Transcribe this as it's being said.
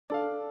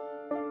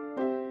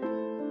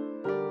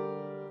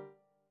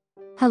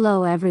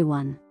Hello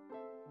everyone.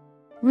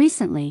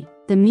 Recently,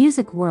 the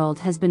music world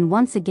has been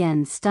once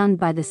again stunned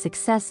by the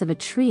success of a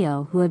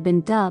trio who have been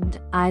dubbed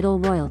idol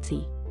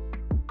royalty.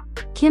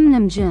 Kim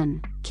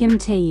Namjoon, Kim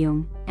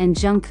Taehyung, and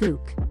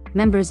Jungkook,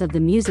 members of the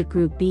music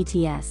group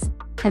BTS,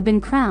 have been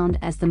crowned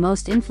as the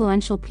most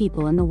influential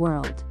people in the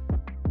world.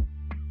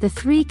 The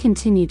three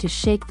continue to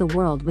shake the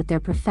world with their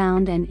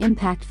profound and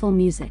impactful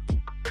music.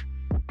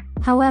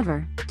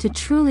 However, to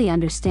truly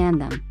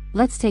understand them,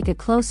 let's take a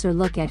closer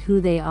look at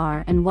who they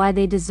are and why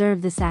they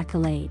deserve this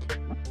accolade.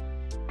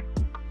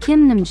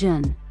 Kim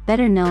Namjoon,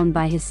 better known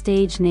by his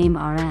stage name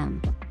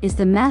RM, is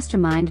the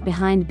mastermind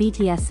behind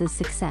BTS's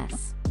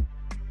success.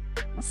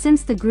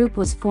 Since the group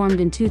was formed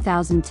in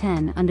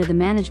 2010 under the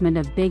management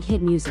of Big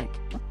Hit Music,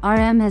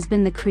 RM has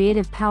been the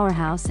creative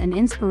powerhouse and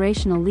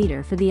inspirational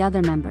leader for the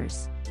other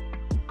members.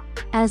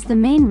 As the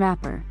main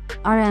rapper,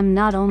 RM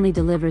not only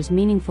delivers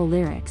meaningful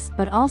lyrics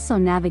but also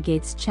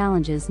navigates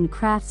challenges and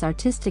crafts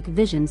artistic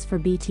visions for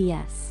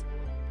BTS.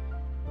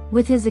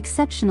 With his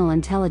exceptional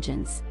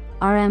intelligence,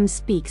 RM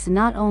speaks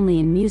not only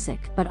in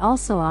music but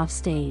also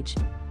off-stage,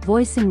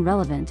 voicing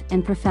relevant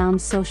and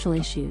profound social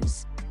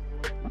issues.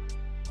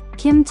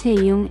 Kim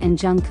Taehyung and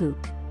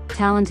Jungkook,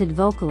 talented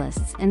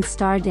vocalists and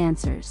star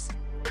dancers.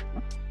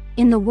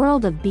 In the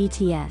world of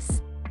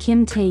BTS,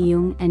 Kim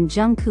Taehyung and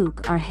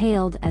Jungkook are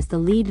hailed as the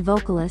lead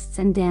vocalists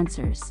and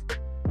dancers.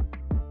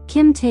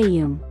 Kim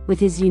Taehyung,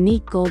 with his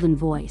unique golden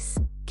voice,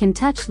 can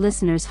touch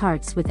listeners'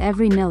 hearts with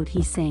every note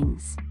he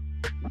sings.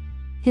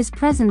 His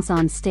presence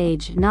on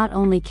stage not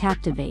only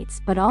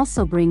captivates but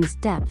also brings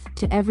depth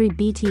to every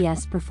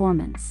BTS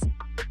performance.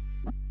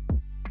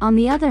 On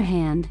the other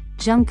hand,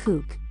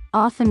 Jungkook,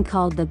 often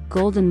called the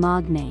Golden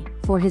Magne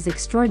for his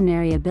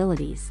extraordinary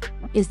abilities,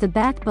 is the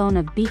backbone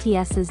of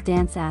BTS's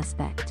dance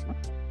aspect.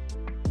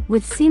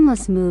 With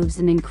seamless moves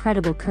and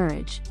incredible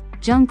courage,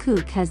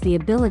 Jungkook has the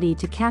ability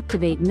to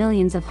captivate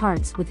millions of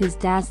hearts with his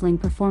dazzling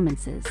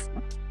performances.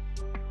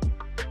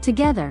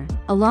 Together,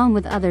 along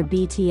with other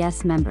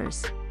BTS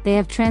members, they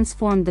have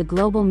transformed the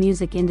global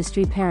music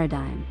industry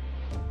paradigm.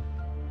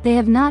 They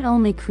have not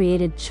only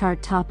created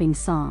chart-topping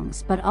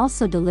songs but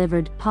also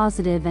delivered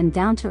positive and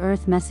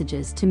down-to-earth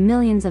messages to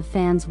millions of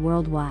fans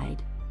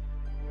worldwide.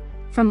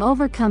 From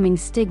overcoming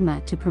stigma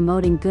to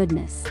promoting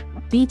goodness,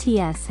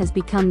 BTS has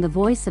become the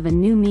voice of a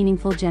new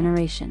meaningful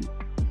generation.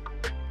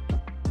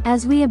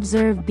 As we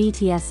observe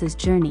BTS's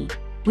journey,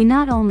 we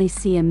not only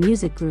see a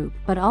music group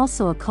but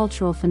also a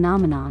cultural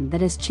phenomenon that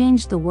has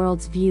changed the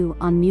world's view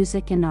on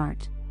music and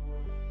art.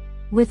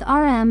 With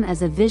RM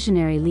as a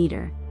visionary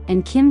leader,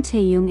 and Kim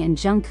Taehyung and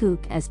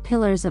Jungkook as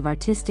pillars of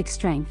artistic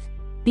strength,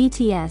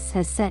 BTS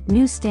has set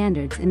new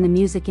standards in the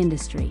music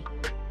industry.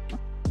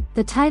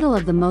 The title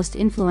of the most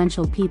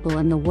influential people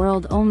in the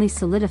world only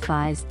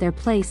solidifies their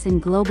place in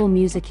global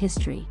music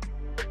history.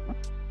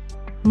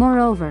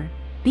 Moreover,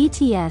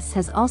 BTS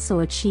has also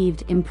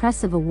achieved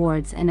impressive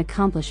awards and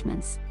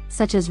accomplishments,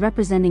 such as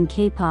representing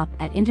Kpop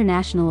at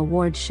international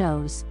award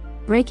shows,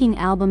 breaking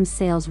album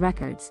sales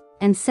records,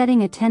 and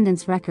setting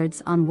attendance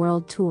records on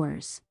world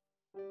tours.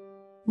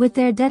 With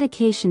their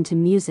dedication to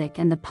music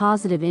and the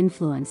positive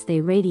influence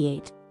they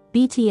radiate,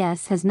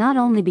 BTS has not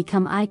only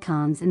become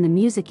icons in the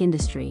music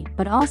industry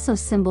but also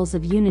symbols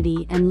of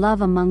unity and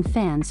love among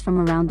fans from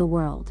around the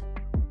world.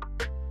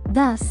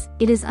 Thus,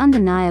 it is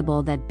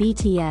undeniable that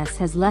BTS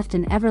has left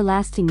an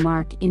everlasting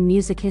mark in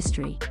music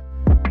history.